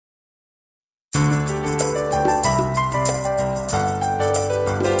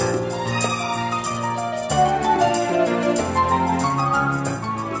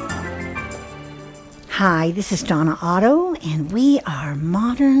Hi, this is Donna Otto, and we are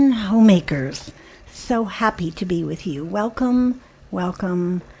Modern Homemakers. So happy to be with you. Welcome,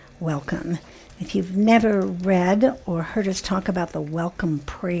 welcome, welcome. If you've never read or heard us talk about the welcome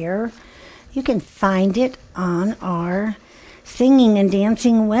prayer, you can find it on our singing and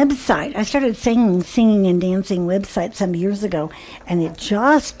dancing website. I started singing and dancing website some years ago, and it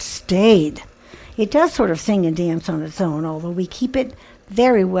just stayed. It does sort of sing and dance on its own, although we keep it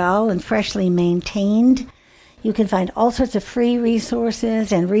very well and freshly maintained. You can find all sorts of free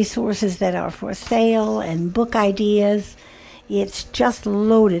resources and resources that are for sale and book ideas. It's just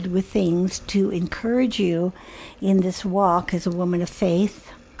loaded with things to encourage you in this walk as a woman of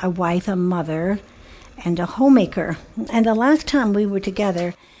faith, a wife, a mother, and a homemaker. And the last time we were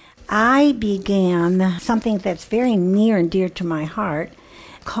together, I began something that's very near and dear to my heart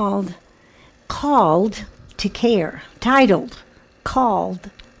called Called to Care, titled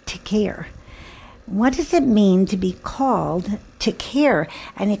Called to Care. What does it mean to be called to care?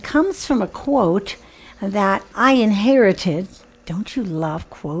 And it comes from a quote that I inherited. Don't you love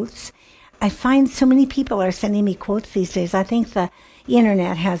quotes? I find so many people are sending me quotes these days. I think the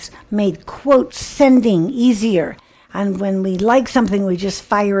internet has made quote sending easier. And when we like something, we just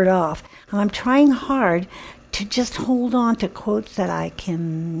fire it off. And I'm trying hard to just hold on to quotes that I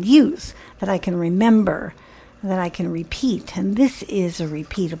can use, that I can remember, that I can repeat. And this is a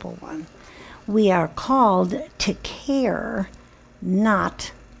repeatable one. We are called to care,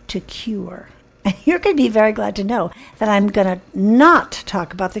 not to cure. And you're going to be very glad to know that I'm going to not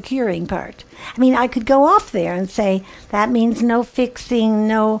talk about the curing part. I mean, I could go off there and say that means no fixing,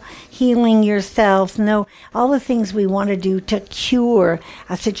 no healing yourself, no, all the things we want to do to cure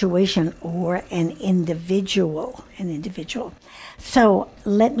a situation or an individual. So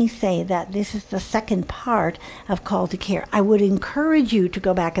let me say that this is the second part of Call to Care. I would encourage you to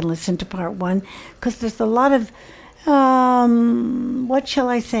go back and listen to part one, because there's a lot of, what shall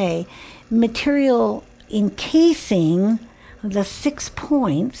I say, material encasing the 6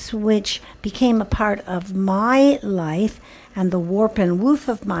 points which became a part of my life and the warp and woof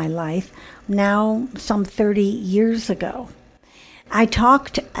of my life now some 30 years ago. I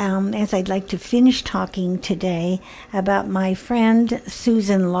talked, as I'd like to finish talking today, about my friend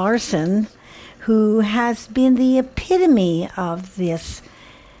Susan Larson, who has been the epitome of this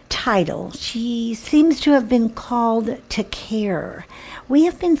title. She seems to have been called to care. We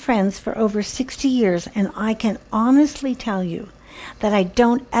have been friends for over 60 years, and I can honestly tell you that I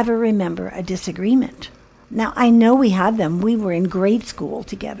don't ever remember a disagreement. Now, I know we had them. We were in grade school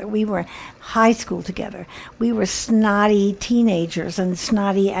together. We were high school together. We were snotty teenagers and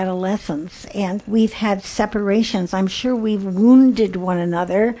snotty adolescents, and we've had separations. I'm sure we've wounded one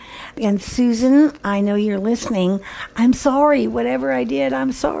another. And Susan, I know you're listening. I'm sorry. Whatever I did,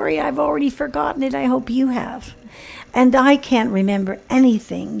 I'm sorry. I've already forgotten it. I hope you have. And I can't remember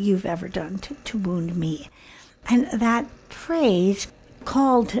anything you've ever done to wound me. And that phrase,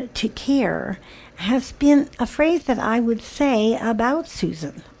 called to care, has been a phrase that I would say about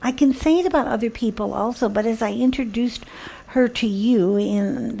Susan. I can say it about other people also, but as I introduced her to you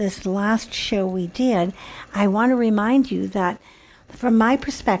in this last show we did, I want to remind you that from my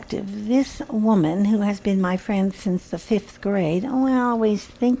perspective, this woman who has been my friend since the 5th grade, I always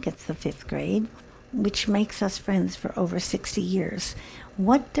think it's the 5th grade, which makes us friends for over 60 years.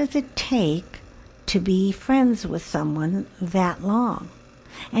 What does it take to be friends with someone that long?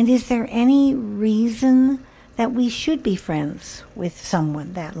 And is there any reason that we should be friends with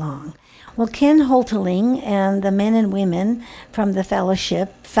someone that long? Well, Ken Holteling and the men and women from the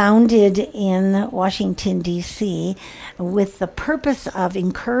fellowship, founded in Washington, D.C., with the purpose of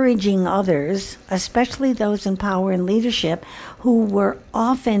encouraging others, especially those in power and leadership, who were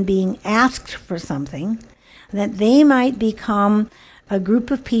often being asked for something, that they might become a group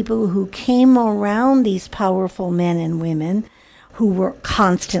of people who came around these powerful men and women who were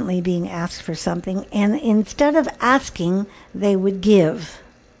constantly being asked for something, and instead of asking, they would give.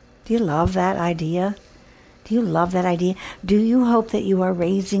 Do you love that idea? Do you love that idea? Do you hope that you are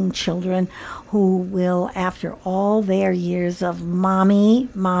raising children who will, after all their years of mommy,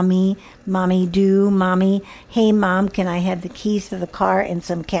 hey mom, can I have the keys to the car and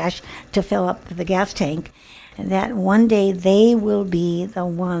some cash to fill up the gas tank? And that one day they will be the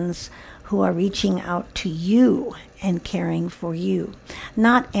ones who are reaching out to you and caring for you,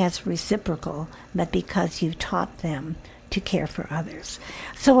 not as reciprocal, but because you taught them to care for others.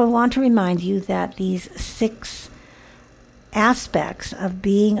 So I want to remind you that these 6 aspects of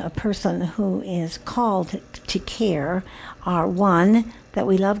being a person who is called to care are: 1, that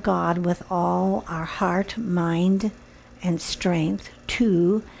we love God with all our heart, mind, and strength;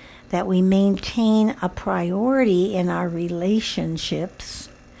 2, that we maintain a priority in our relationships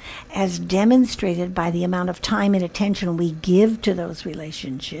as demonstrated by the amount of time and attention we give to those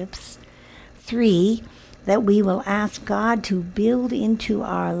relationships. 3, that we will ask God to build into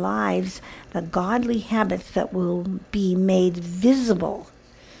our lives the godly habits that will be made visible.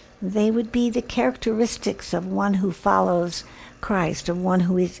 They would be the characteristics of one who follows Christ, of one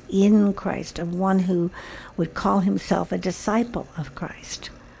who is in Christ, of one who would call himself a disciple of Christ.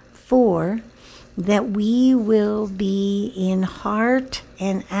 4, that we will be in heart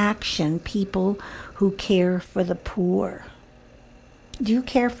and action people who care for the poor. Do you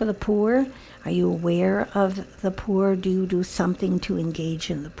care for the poor? Are you aware of the poor? Do you do something to engage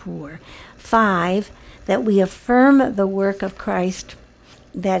in the poor? 5, that we affirm the work of Christ,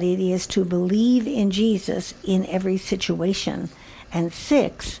 that it is to believe in Jesus in every situation. And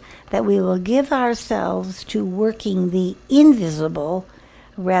 6, that we will give ourselves to working the invisible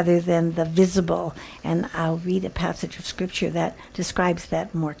rather than the visible. And I'll read a passage of scripture that describes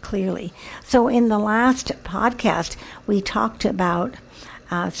that more clearly. So in the last podcast, we talked about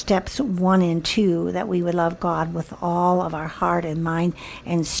steps 1 and 2, that we would love God with all of our heart and mind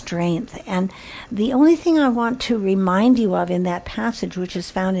and strength. And the only thing I want to remind you of in that passage, which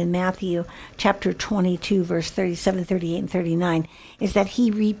is found in Matthew chapter 22, verse 37, 38, and 39, is that he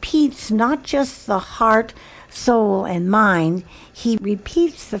repeats not just the heart, soul, and mind. He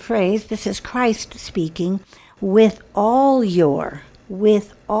repeats the phrase, this is Christ speaking, with all your.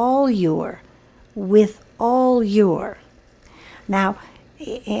 Now,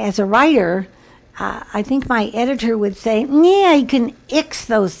 as a writer, I think my editor would say, yeah, you can ix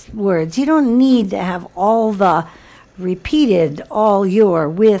those words. You don't need to have all the repeated all your,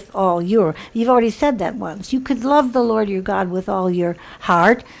 with all your. You've already said that once. You could love the Lord your God with all your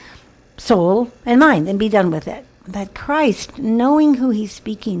heart, soul, and mind, and be done with it. That Christ, knowing who he's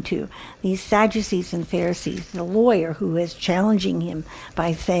speaking to, these Sadducees and Pharisees, the lawyer who is challenging him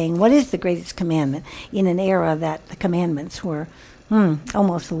by saying, what is the greatest commandment, in an era that the commandments were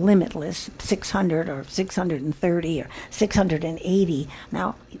almost limitless, 600 or 630 or 680.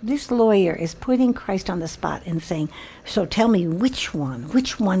 Now, this lawyer is putting Christ on the spot and saying, so tell me which one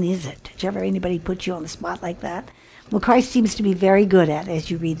is it? Did ever anybody put you on the spot like that? Well, Christ seems to be very good at it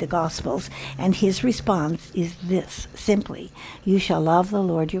as you read the Gospels, and his response is this, simply, you shall love the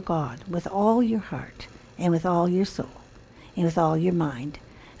Lord your God with all your heart and with all your soul and with all your mind.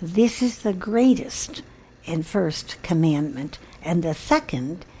 This is the greatest and first commandment, and the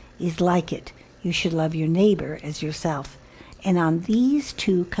second is like it. You should love your neighbor as yourself. And on these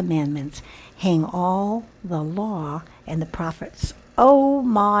 2 commandments hang all the law and the prophets. Oh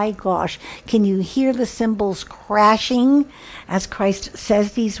my gosh, can you hear the cymbals crashing as Christ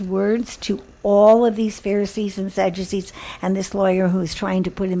says these words to all of these Pharisees and Sadducees and this lawyer who is trying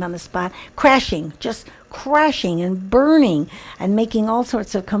to put him on the spot? Crashing, just crashing and burning and making all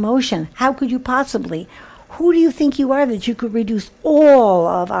sorts of commotion. How could you possibly? Who do you think you are that you could reduce all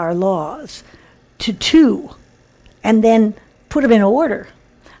of our laws to 2 and then put them in order?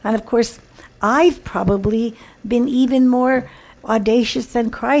 And of course, I've probably been even more audacious than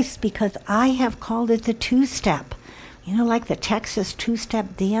Christ, because I have called it the 2-step. You know, like the Texas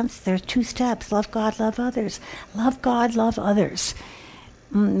 2-step dance, there's 2 steps. Love God, love others. Love God, love others.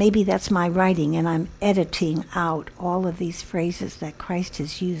 Maybe that's my writing, and I'm editing out all of these phrases that Christ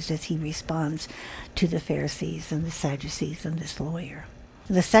has used as he responds to the Pharisees and the Sadducees and this lawyer.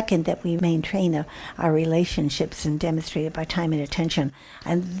 The second, that we maintain our relationships and demonstrate it by time and attention.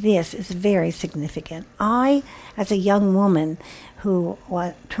 And this is very significant. I, as a young woman who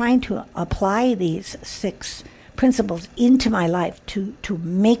was trying to apply these 6 principles into my life to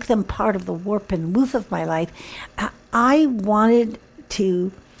make them part of the warp and woof of my life, I wanted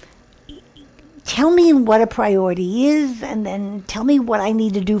to tell me what a priority is and then tell me what I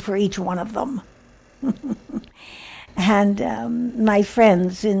need to do for each one of them. And my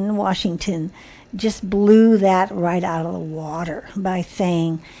friends in Washington just blew that right out of the water by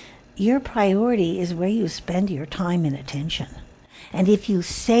saying, your priority is where you spend your time and attention. And if you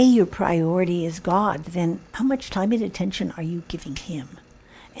say your priority is God, then how much time and attention are you giving him?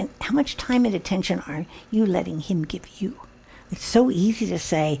 And how much time and attention are you letting him give you? It's so easy to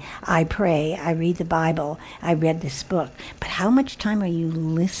say, I pray, I read the Bible, I read this book. But how much time are you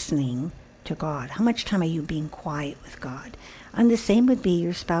listening to God? How much time are you being quiet with God? And the same would be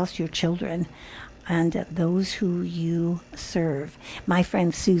your spouse, your children, and those who you serve. My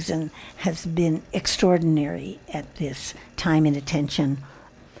friend Susan has been extraordinary at this time and attention.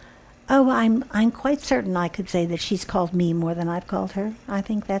 Oh, I'm quite certain I could say that she's called me more than I've called her. I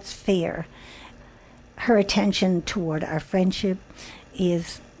think that's fair. Her attention toward our friendship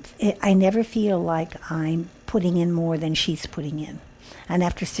is I never feel like I'm putting in more than she's putting in. And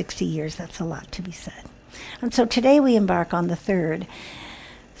after 60 years, that's a lot to be said. And so today we embark on the 3rd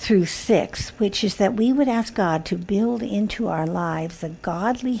through 6, which is that we would ask God to build into our lives the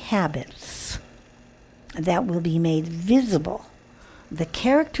godly habits that will be made visible, the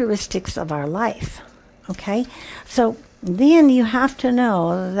characteristics of our life. Okay? So then you have to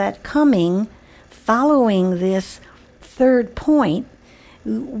know that following this 3rd point,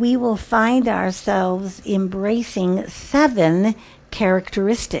 we will find ourselves embracing 7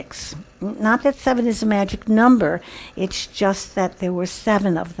 characteristics. Not that 7 is a magic number, it's just that there were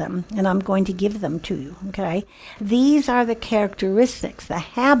 7 of them, and I'm going to give them to you, okay? These are the characteristics, the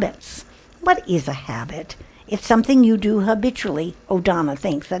habits. What is a habit? It's something you do habitually. Oh, Donna,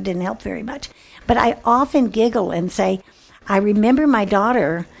 thanks, that didn't help very much. But I often giggle and say, I remember my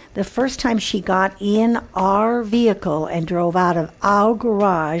daughter, the first time she got in our vehicle and drove out of our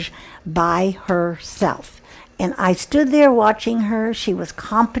garage by herself. And I stood there watching her. She was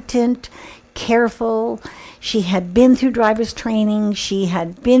competent, careful. She had been through driver's training. She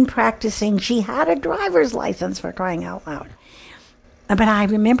had been practicing. She had a driver's license, for crying out loud. But I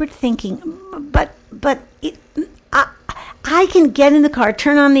remembered thinking, I can get in the car,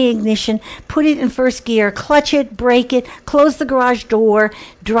 turn on the ignition, put it in first gear, clutch it, brake it, close the garage door,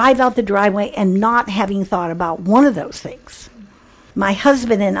 drive out the driveway, and not having thought about one of those things. My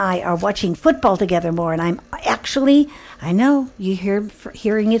husband and I are watching football together more, and I'm actually, I know,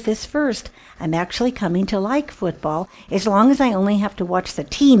 hearing it this first, I'm actually coming to like football, as long as I only have to watch the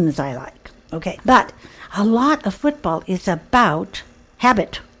teams I like. Okay, but a lot of football is about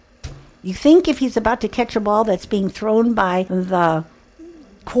habit. You think if he's about to catch a ball that's being thrown by the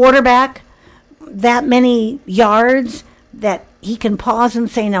quarterback that many yards, that he can pause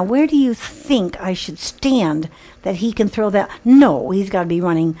and say, now where do you think I should stand that he can throw that? No, he's got to be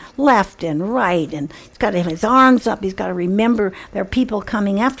running left and right, and he's got to have his arms up. He's got to remember there are people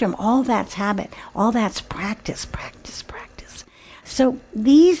coming after him. All that's habit. All that's practice. So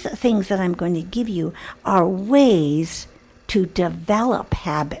these things that I'm going to give you are ways to develop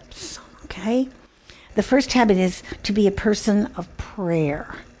habits. Okay? The first habit is to be a person of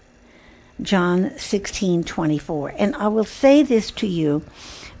prayer. John 16:24. And I will say this to you,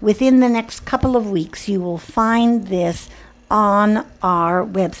 within the next couple of weeks, you will find this on our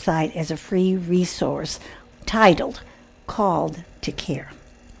website as a free resource titled, Called to Care.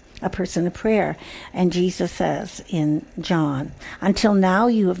 A person of prayer. And Jesus says in John, until now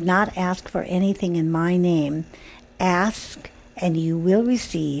you have not asked for anything in my name. Ask and you will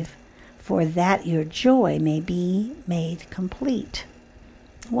receive, for that your joy may be made complete.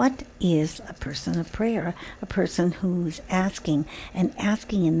 What is a person of prayer? A person who's asking, and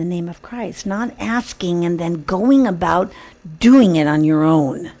asking in the name of Christ, not asking and then going about doing it on your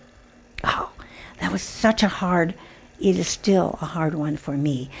own. Oh, that was it is still a hard one for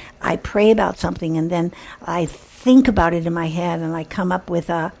me. I pray about something and then I think about it in my head and I come up with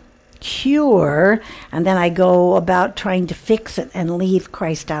a cure, and then I go about trying to fix it and leave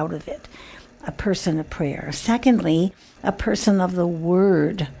Christ out of it. A person of prayer. Secondly, a person of the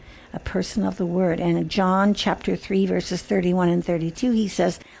Word. A person of the Word. And in John chapter 3, verses 31 and 32, he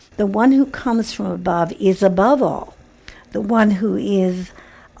says, the one who comes from above is above all. The one who is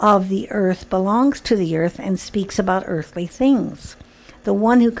of the earth belongs to the earth and speaks about earthly things. The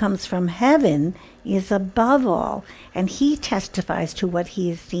one who comes from heaven is above all, and he testifies to what he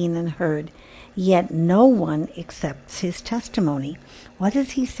has seen and heard. Yet no one accepts his testimony. What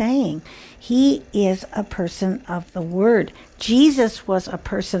is he saying? He is a person of the Word. Jesus was a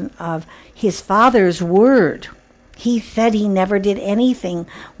person of his Father's Word. He said he never did anything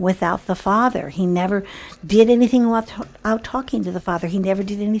without the Father. He never did anything without talking to the Father. He never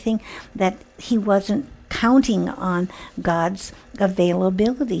did anything that he wasn't counting on God's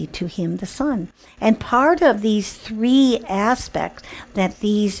availability to him, the Son. And part of these 3 aspects that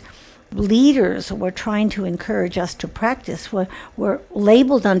these leaders were trying to encourage us to practice were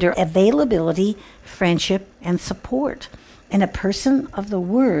labeled under availability, friendship, and support. And a person of the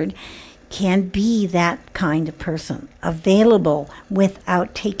Word can be that kind of person, available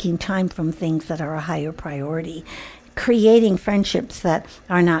without taking time from things that are a higher priority, creating friendships that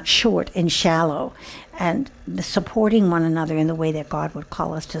are not short and shallow, and supporting one another in the way that God would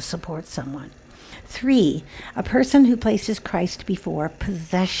call us to support someone. 3, a person who places Christ before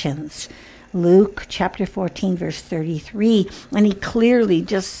possessions. Luke chapter 14, verse 33, and he clearly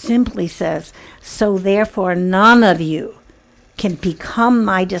just simply says, so therefore none of you can become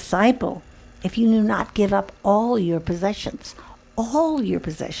my disciple if you do not give up all your possessions. All your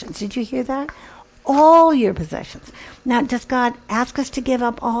possessions. Did you hear that? all your possessions. Now, does God ask us to give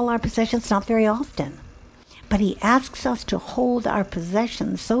up all our possessions? Not very often. But he asks us to hold our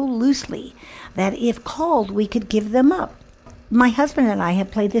possessions so loosely that if called, we could give them up. My husband and I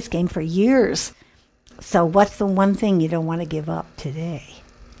have played this game for years. So what's the one thing you don't want to give up today?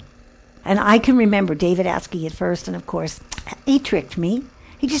 And I can remember David asking it first, and of course, he tricked me.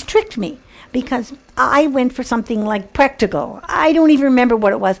 He just tricked me because I went for something like practical. I don't even remember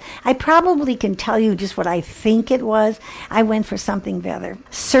what it was. I probably can tell you just what I think it was. I went for something rather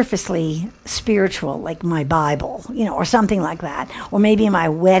surfacely spiritual, like my Bible, or something like that. Or maybe my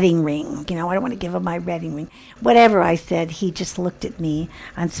wedding ring. I don't want to give up my wedding ring. Whatever I said, he just looked at me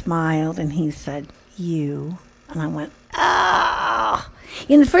and smiled, and he said, "You." And I went, "Ah."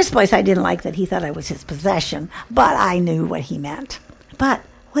 In the first place, I didn't like that he thought I was his possession, but I knew what he meant. But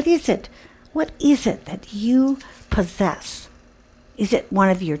what is it? What is it that you possess? Is it one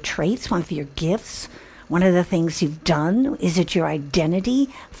of your traits, one of your gifts, one of the things you've done? Is it your identity,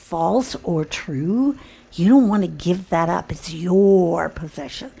 false or true? You don't want to give that up. It's your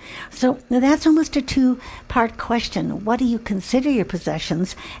possession. So that's almost a two-part question. What do you consider your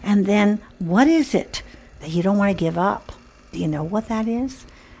possessions? And then what is it that you don't want to give up? Do you know what that is?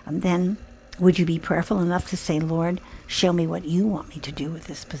 And then would you be prayerful enough to say, "Lord, show me what you want me to do with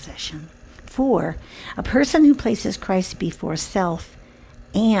this possession"? 4, a person who places Christ before self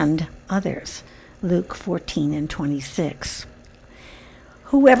and others. Luke 14:26.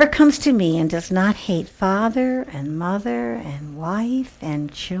 Whoever comes to me and does not hate father and mother and wife and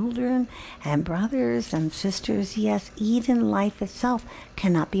children and brothers and sisters, yes, even life itself,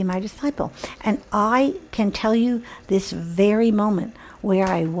 cannot be my disciple. And I can tell you this very moment where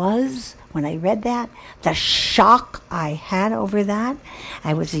I was when I read that, the shock I had over that.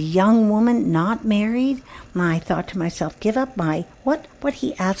 I was a young woman, not married, and I thought to myself, give up what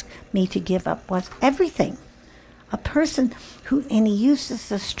he asked me to give up was everything. A person who, and he uses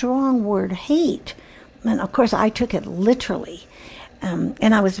the strong word hate, and of course I took it literally.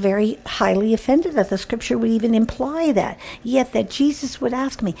 And I was very highly offended that the scripture would even imply that, yet that Jesus would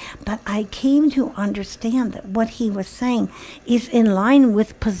ask me. But I came to understand that what he was saying is in line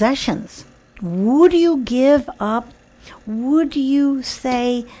with possessions. Would you give up? Would you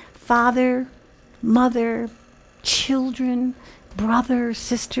say father, mother, children, brothers,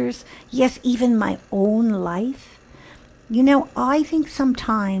 sisters, yes, even my own life? I think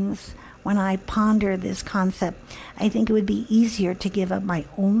sometimes when I ponder this concept, I think it would be easier to give up my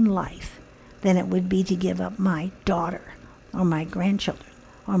own life than it would be to give up my daughter or my grandchildren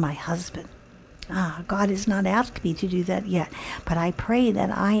or my husband. God has not asked me to do that yet, but I pray that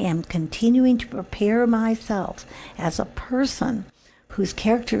I am continuing to prepare myself as a person whose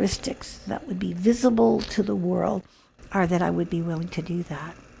characteristics that would be visible to the world are that I would be willing to do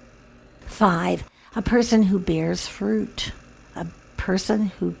that. 5, a person who bears fruit. A person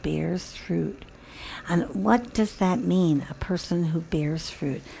who bears fruit. And what does that mean, a person who bears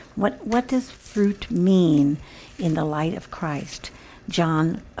fruit? What does fruit mean in the light of Christ?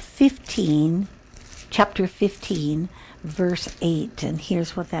 John 15, chapter 15, verse 8, and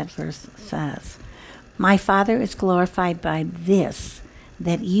here's what that verse says. My Father is glorified by this,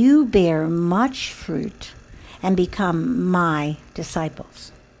 that you bear much fruit and become my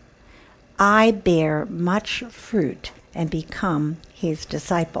disciples. I bear much fruit and become his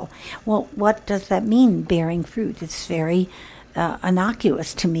disciple. Well, what does that mean, bearing fruit? It's very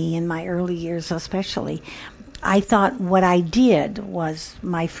innocuous to me in my early years especially. I thought what I did was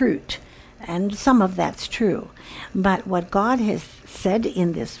my fruit, and some of that's true. But what God has said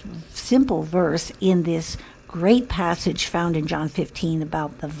in this simple verse, in this great passage found in John 15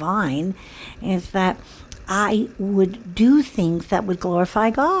 about the vine, is that I would do things that would glorify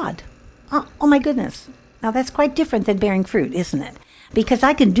God. Oh my goodness. Now that's quite different than bearing fruit, isn't it? Because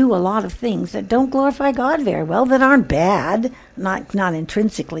I can do a lot of things that don't glorify God very well, that aren't bad, not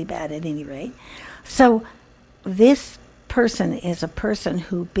intrinsically bad at any rate. So this person is a person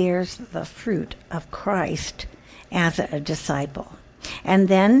who bears the fruit of Christ as a disciple. And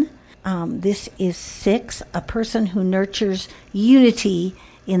then this is 6, a person who nurtures unity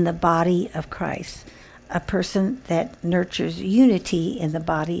in the body of Christ. A person that nurtures unity in the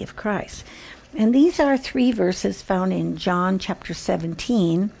body of Christ. And these are 3 verses found in John chapter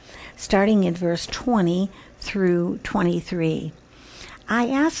 17, starting in verse 20 through 23. I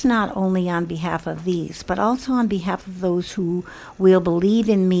ask not only on behalf of these, but also on behalf of those who will believe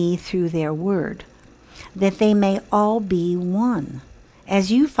in me through their word, that they may all be one.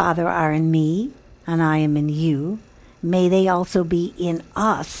 As you, Father, are in me, and I am in you, may they also be in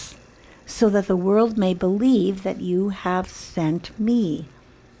us, so that the world may believe that you have sent me.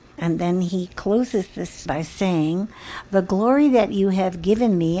 And then he closes this by saying, the glory that you have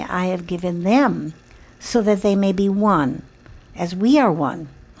given me, I have given them, so that they may be one, as we are one.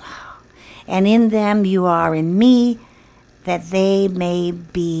 And in them you are in me, that they may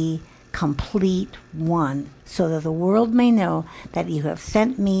be complete one, so that the world may know that you have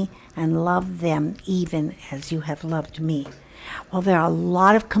sent me and loved them even as you have loved me. Well, there are a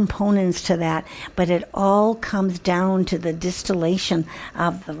lot of components to that, but it all comes down to the distillation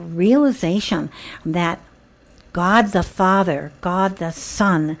of the realization that God the Father, God the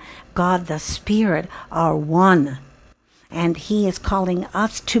Son, God the Spirit are one. And he is calling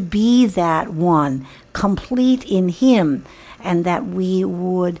us to be that one, complete in him, and that we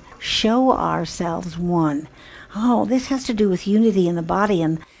would show ourselves one. Oh, this has to do with unity in the body,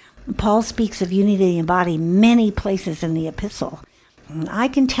 and Paul speaks of unity in the body many places in the epistle. I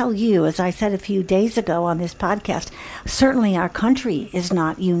can tell you, as I said a few days ago on this podcast, certainly our country is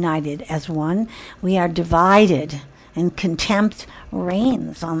not united as one. We are divided, and contempt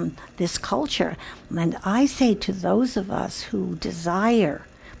reigns on this culture. And I say to those of us who desire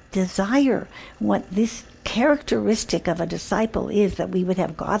what this characteristic of a disciple is, that we would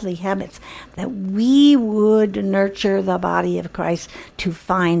have godly habits, that we would nurture the body of Christ to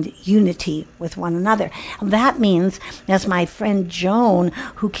find unity with one another. That means, as my friend Joan,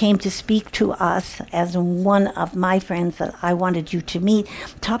 who came to speak to us as one of my friends that I wanted you to meet,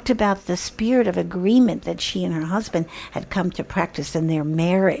 talked about the spirit of agreement that she and her husband had come to practice in their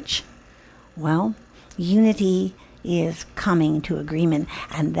marriage. Well, unity is coming to agreement,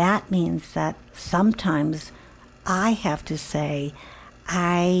 and that means that sometimes I have to say,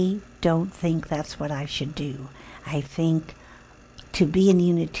 I don't think that's what I should do. I think to be in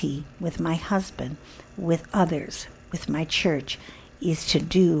unity with my husband, with others, with my church, is to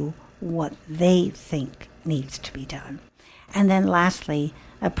do what they think needs to be done. And then lastly,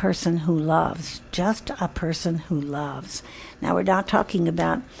 a person who loves, just a person who loves. Now, we're not talking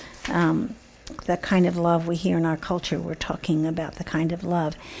about the kind of love we hear in our culture. We're talking about the kind of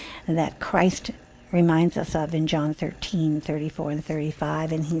love that Christ reminds us of in John 13:34 and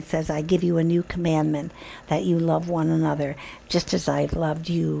 35. And he says, I give you a new commandment, that you love one another. Just as I've loved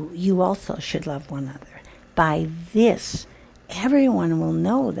you, you also should love one another. By this, everyone will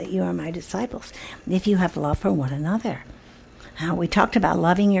know that you are my disciples, if you have love for one another. Now, we talked about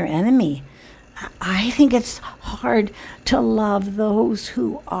loving your enemy. I think it's hard to love those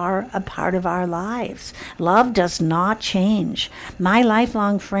who are a part of our lives. Love does not change. My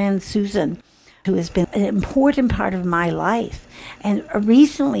lifelong friend, Susan, who has been an important part of my life, and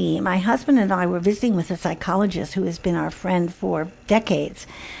recently my husband and I were visiting with a psychologist who has been our friend for decades,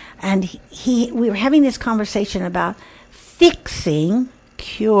 and we were having this conversation about fixing,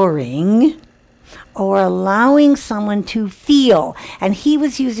 curing, or allowing someone to feel. And he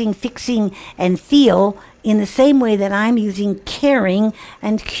was using fixing and feel in the same way that I'm using caring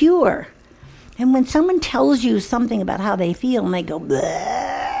and cure. And when someone tells you something about how they feel and they go,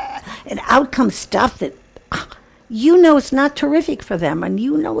 bleh, and out comes stuff that you know it's not terrific for them, and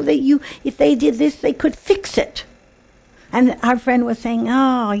you know that if they did this, they could fix it. And our friend was saying,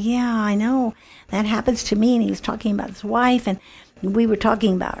 oh, yeah, I know. That happens to me. And he was talking about his wife, and we were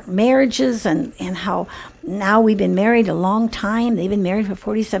talking about marriages and how now we've been married a long time. They've been married for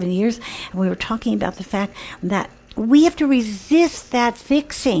 47 years. And we were talking about the fact that we have to resist that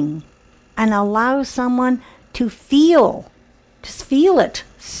fixing and allow someone to feel. Just feel it.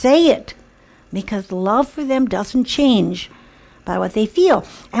 Say it. Because love for them doesn't change by what they feel.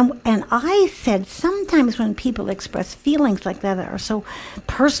 And I said, sometimes when people express feelings like that are so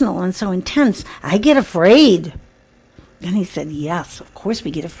personal and so intense, I get afraid. And he said, yes, of course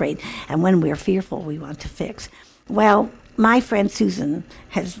we get afraid. And when we're fearful, we want to fix. Well, my friend Susan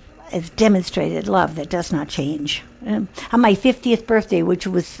has demonstrated love that does not change. On my 50th birthday, which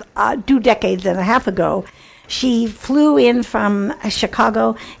was 2 decades and a half ago, she flew in from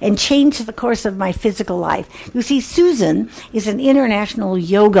Chicago and changed the course of my physical life. You see, Susan is an international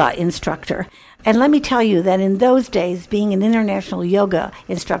yoga instructor. And let me tell you that in those days, being an international yoga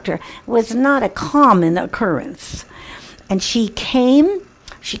instructor was not a common occurrence. And she came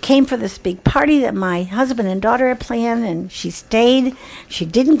for this big party that my husband and daughter had planned, and she stayed. She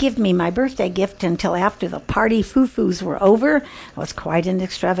didn't give me my birthday gift until after the party foo-foos were over. It was quite an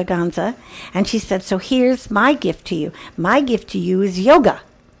extravaganza. And she said, so here's my gift to you. My gift to you is yoga.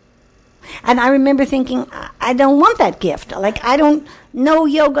 And I remember thinking, I don't want that gift. Like, I don't know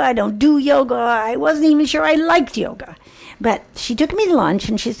yoga. I don't do yoga. I wasn't even sure I liked yoga. But she took me to lunch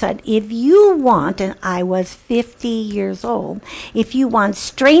and she said, if you want, and I was 50 years old, if you want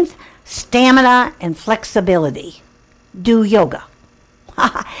strength, stamina, and flexibility, do yoga.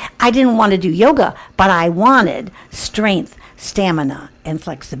 I didn't want to do yoga, but I wanted strength, stamina, and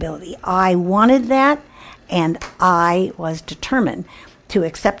flexibility. I wanted that, and I was determined to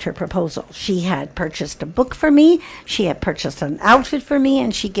accept her proposal. She had purchased a book for me, she had purchased an outfit for me,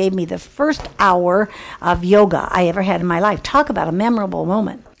 and she gave me the first hour of yoga I ever had in my life. Talk about a memorable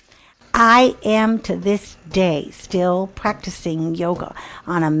moment. I am to this day still practicing yoga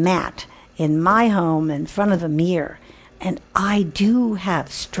on a mat in my home in front of a mirror. And I do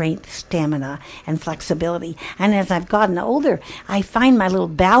have strength, stamina, and flexibility. And as I've gotten older, I find my little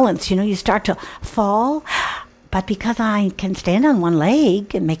balance. You start to fall. But because I can stand on one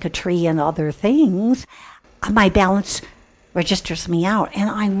leg and make a tree and other things, my balance registers me out. And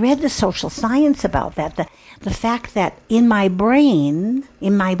I read the social science about that. The fact that in my brain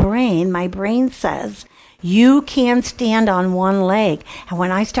says, you can stand on one leg. And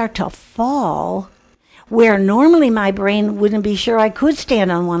when I start to fall, where normally my brain wouldn't be sure I could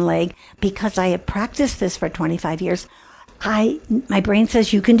stand on one leg because I have practiced this for 25 years, my brain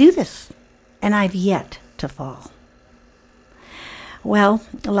says, you can do this. And I've yet to fall. Well,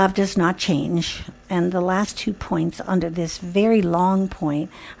 love does not change. And the last 2 points under this very long point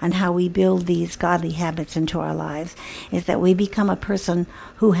on how we build these godly habits into our lives is that we become a person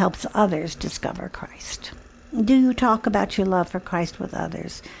who helps others discover Christ. Do you talk about your love for Christ with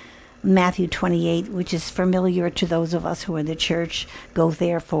others? Matthew 28, which is familiar to those of us who are in the church, go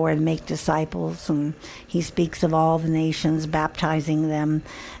therefore and make disciples. And he speaks of all the nations, baptizing them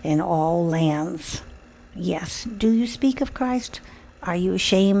in all lands. Yes, do you speak of Christ? Are you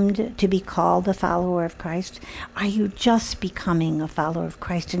ashamed to be called a follower of Christ? Are you just becoming a follower of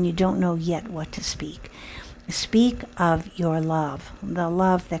Christ and you don't know yet what to speak? Speak of your love, the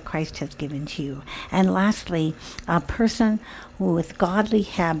love that Christ has given to you. And lastly, a person with godly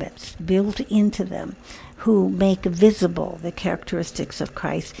habits built into them who make visible the characteristics of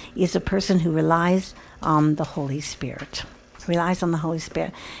Christ is a person who relies on the Holy Spirit. Relies on the Holy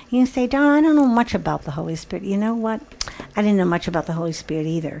Spirit. You say, Don, I don't know much about the Holy Spirit. You know what? I didn't know much about the Holy Spirit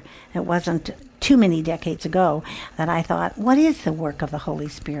either. It wasn't too many decades ago that I thought, what is the work of the Holy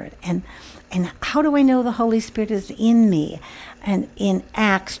Spirit? And how do I know the Holy Spirit is in me? And in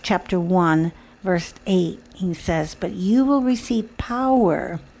Acts chapter 1, verse 8, he says, but you will receive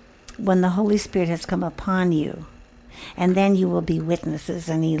power when the Holy Spirit has come upon you. And then you will be witnesses.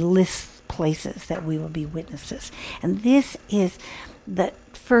 And he lists places that we will be witnesses. And this is the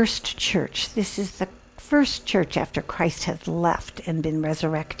first church. This is the first church after Christ has left and been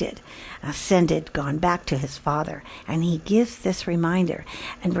resurrected, ascended, gone back to his Father. And he gives this reminder.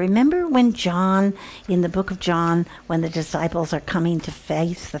 And remember when John, in the book of John, when the disciples are coming to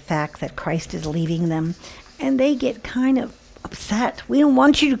face the fact that Christ is leaving them, and they get kind of upset. We don't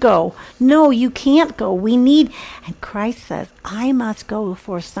want you to go. No, you can't go. We need... And Christ says, I must go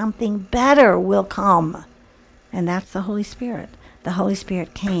for something better will come. And that's the Holy Spirit. The Holy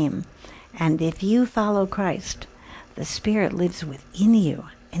Spirit came. And if you follow Christ, the Spirit lives within you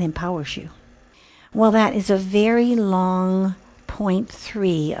and empowers you. Well, that is a very long point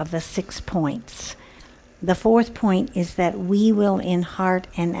 3 of the 6 points. The 4th point is that we will in heart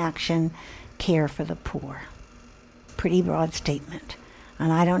and action care for the poor. Pretty broad statement.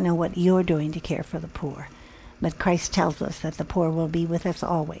 And I don't know what you're doing to care for the poor. But Christ tells us that the poor will be with us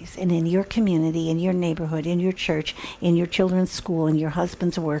always. And in your community, in your neighborhood, in your church, in your children's school, in your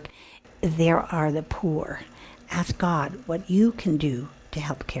husband's work, there are the poor. Ask God what you can do to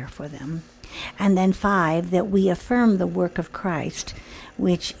help care for them. And then 5, that we affirm the work of Christ,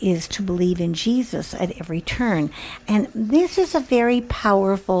 which is to believe in Jesus at every turn. And this is a very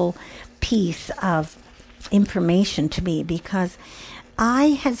powerful piece of information to me because I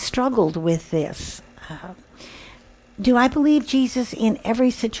had struggled with this. Do I believe Jesus in every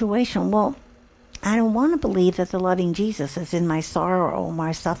situation? Well, I don't want to believe that the loving Jesus is in my sorrow or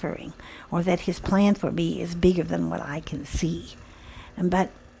my suffering, or that his plan for me is bigger than what I can see. But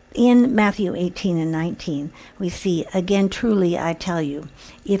in Matthew 18 and 19, we see, again, truly I tell you,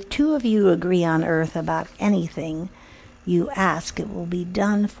 if 2 of you agree on earth about anything you ask, it will be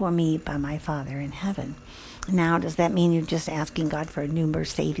done for me by my Father in heaven. Now, does that mean you're just asking God for a new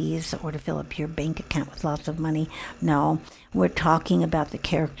Mercedes or to fill up your bank account with lots of money? No, we're talking about the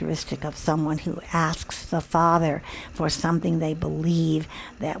characteristic of someone who asks the Father for something they believe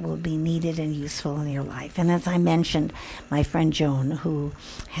that will be needed and useful in your life. And as I mentioned, my friend Joan, who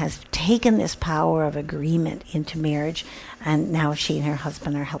has taken this power of agreement into marriage, and now she and her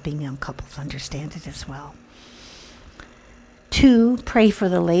husband are helping young couples understand it as well. 2, pray for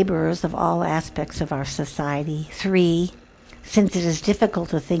the laborers of all aspects of our society. 3, Since it is difficult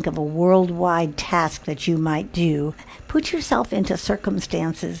to think of a worldwide task that you might do, put yourself into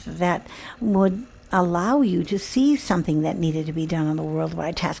circumstances that would allow you to see something that needed to be done on the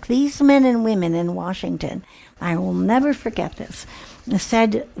worldwide task. These men and women in Washington, I will never forget this,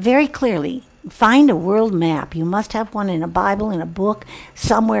 said very clearly, find a world map. You must have one in a Bible, in a book,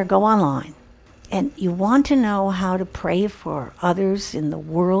 somewhere. Go online. And you want to know how to pray for others in the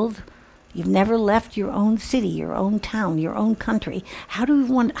world. You've never left your own city, your own town, your own country. How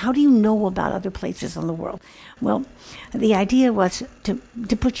do you know about other places in the world? Well, the idea was to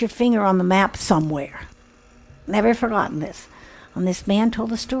put your finger on the map somewhere. Never forgotten this. And this man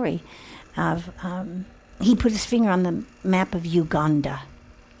told a story of, he put his finger on the map of Uganda.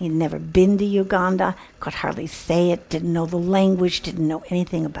 He'd never been to Uganda, could hardly say it, didn't know the language, didn't know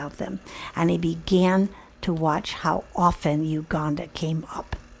anything about them. And he began to watch how often Uganda came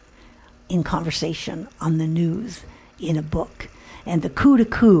up in conversation, on the news, in a book. And the coup de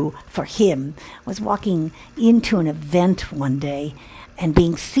coup for him was walking into an event one day and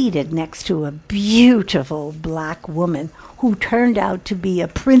being seated next to a beautiful black woman who turned out to be a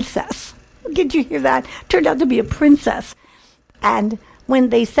princess. Did you hear that? Turned out to be a princess. And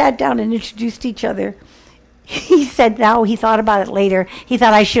when they sat down and introduced each other, he said now, he thought about it later, he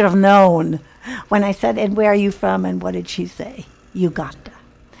thought I should have known. When I said, and where are you from? And what did she say? Uganda.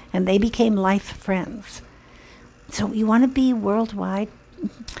 And they became life friends. So you want to be worldwide?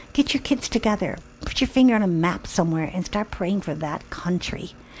 Get your kids together. Put your finger on a map somewhere and start praying for that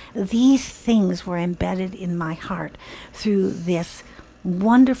country. These things were embedded in my heart through this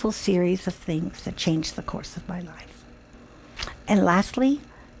wonderful series of things that changed the course of my life. And lastly,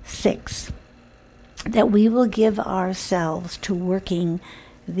 6, that we will give ourselves to working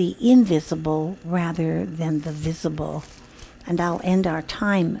the invisible rather than the visible. And I'll end our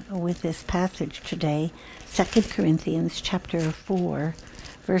time with this passage today, 2 Corinthians chapter 4,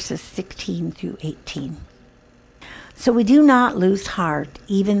 verses 16 through 18. So we do not lose heart,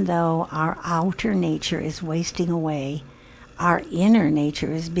 even though our outer nature is wasting away. Our inner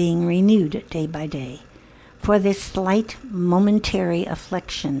nature is being renewed day by day. For this slight momentary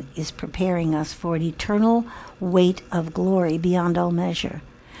affliction is preparing us for an eternal weight of glory beyond all measure,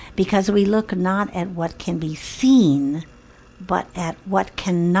 because we look not at what can be seen, but at what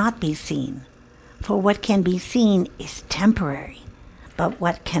cannot be seen. For what can be seen is temporary, but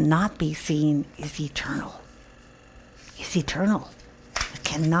what cannot be seen is eternal. Is eternal. What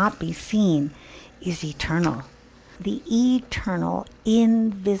cannot be seen is eternal. The eternal,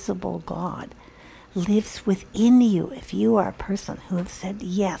 invisible God lives within you if you are a person who has said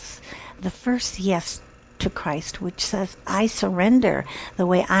yes, the first yes to Christ, which says, I surrender the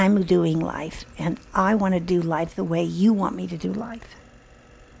way I'm doing life, and I want to do life the way you want me to do life.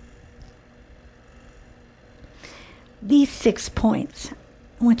 These 6 points,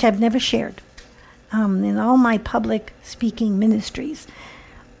 which I've never shared in all my public speaking ministries,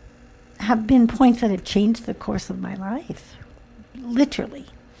 have been points that have changed the course of my life, literally.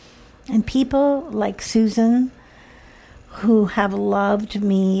 And people like Susan, who have loved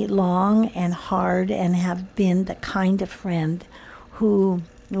me long and hard and have been the kind of friend who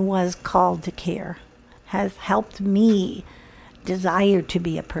was called to care, has helped me desire to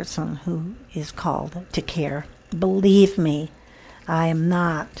be a person who is called to care. Believe me, I am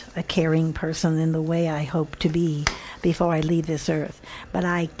not a caring person in the way I hope to be before I leave this earth. But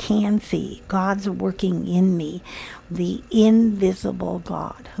I can see God's working in me, the invisible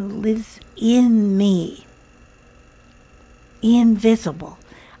God who lives in me. Invisible.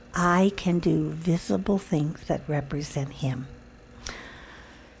 I can do visible things that represent Him.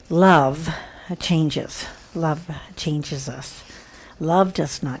 Love changes. Love changes us. Love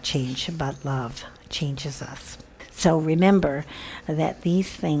does not change, but love changes us. So remember that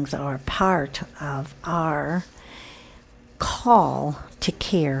these things are part of our call to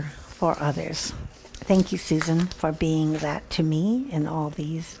care for others. Thank you, Susan, for being that to me in all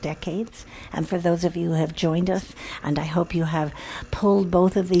these decades. And for those of you who have joined us, and I hope you have pulled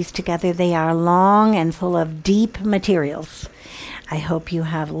both of these together. They are long and full of deep materials. I hope you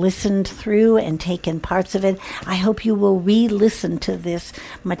have listened through and taken parts of it. I hope you will re-listen to this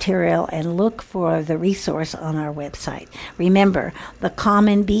material and look for the resource on our website. Remember, the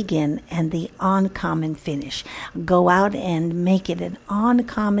common begin and the uncommon finish. Go out and make it an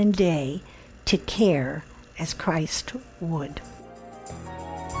uncommon day to care as Christ would.